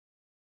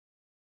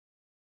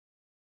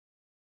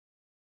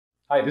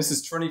Hi, this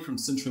is Trini from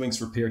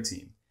CenturyLink's repair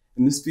team.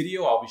 In this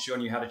video, I'll be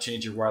showing you how to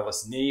change your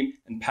wireless name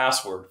and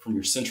password from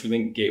your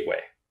CenturyLink gateway.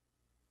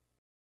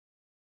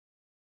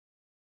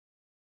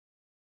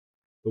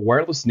 The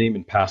wireless name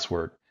and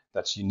password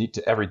that's unique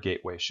to every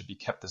gateway should be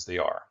kept as they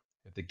are.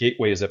 If the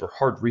gateway is ever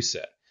hard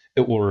reset,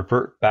 it will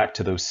revert back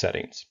to those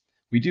settings.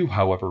 We do,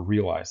 however,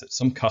 realize that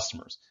some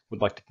customers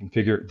would like to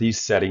configure these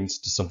settings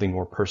to something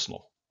more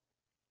personal.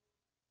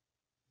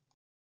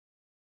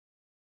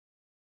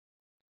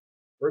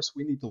 First,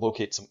 we need to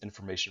locate some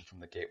information from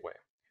the gateway.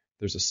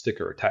 There's a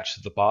sticker attached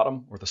to the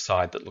bottom or the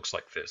side that looks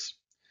like this.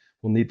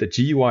 We'll need the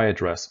GUI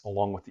address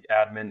along with the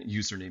admin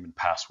username and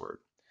password.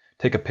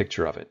 Take a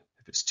picture of it.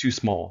 If it's too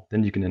small,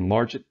 then you can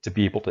enlarge it to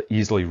be able to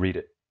easily read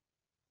it.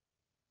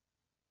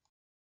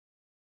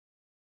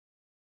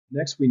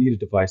 Next, we need a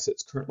device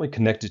that's currently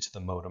connected to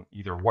the modem,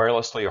 either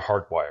wirelessly or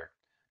hardwired.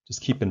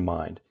 Just keep in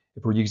mind,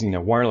 if we're using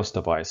a wireless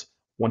device,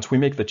 once we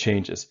make the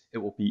changes, it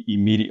will be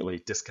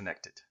immediately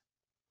disconnected.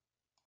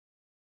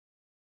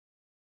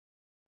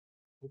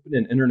 Open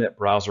an internet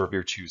browser of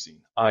your choosing,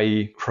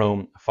 i.e.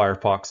 Chrome,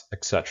 Firefox,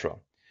 etc.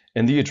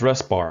 In the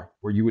address bar,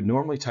 where you would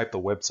normally type the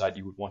website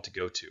you would want to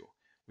go to,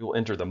 we will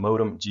enter the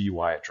modem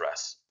GUI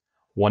address,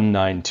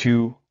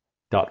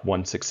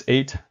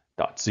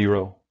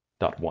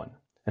 192.168.0.1,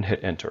 and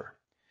hit enter.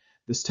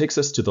 This takes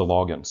us to the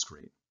login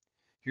screen.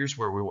 Here's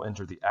where we will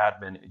enter the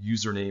admin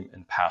username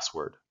and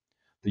password.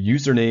 The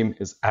username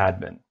is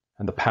admin,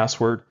 and the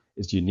password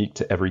is unique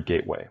to every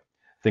gateway.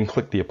 Then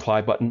click the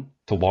apply button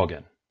to log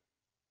in.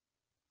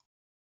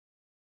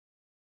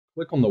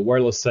 Click on the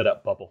wireless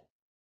setup bubble.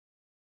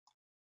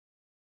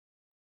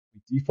 We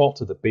default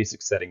to the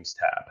basic settings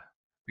tab.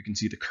 We can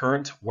see the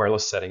current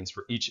wireless settings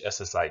for each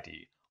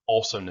SSID,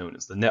 also known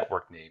as the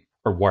network name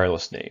or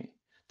wireless name.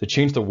 To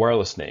change the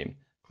wireless name,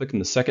 click in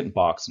the second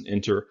box and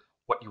enter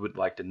what you would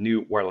like the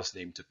new wireless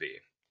name to be,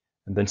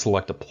 and then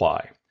select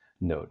apply.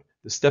 Note,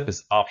 this step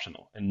is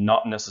optional and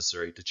not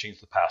necessary to change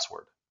the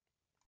password.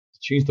 To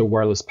change the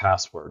wireless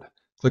password,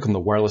 click on the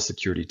wireless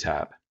security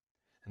tab,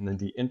 and then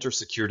the enter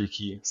security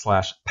key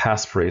 /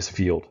 passphrase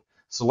field.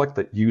 Select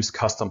the use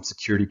custom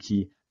security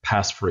key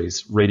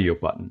passphrase radio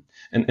button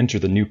and enter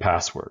the new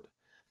password.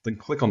 Then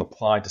click on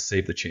apply to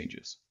save the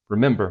changes.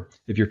 Remember,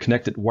 if you're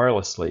connected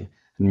wirelessly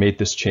and made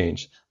this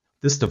change,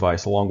 this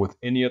device, along with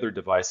any other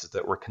devices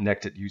that were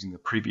connected using the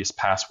previous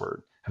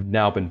password, have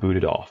now been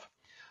booted off.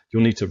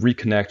 You'll need to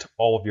reconnect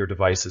all of your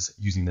devices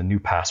using the new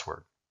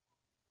password.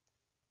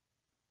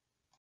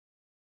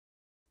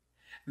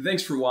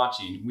 Thanks for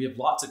watching. We have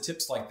lots of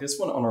tips like this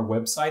one on our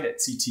website at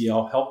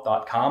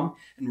ctlhelp.com,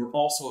 and we're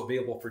also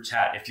available for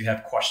chat if you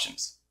have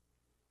questions.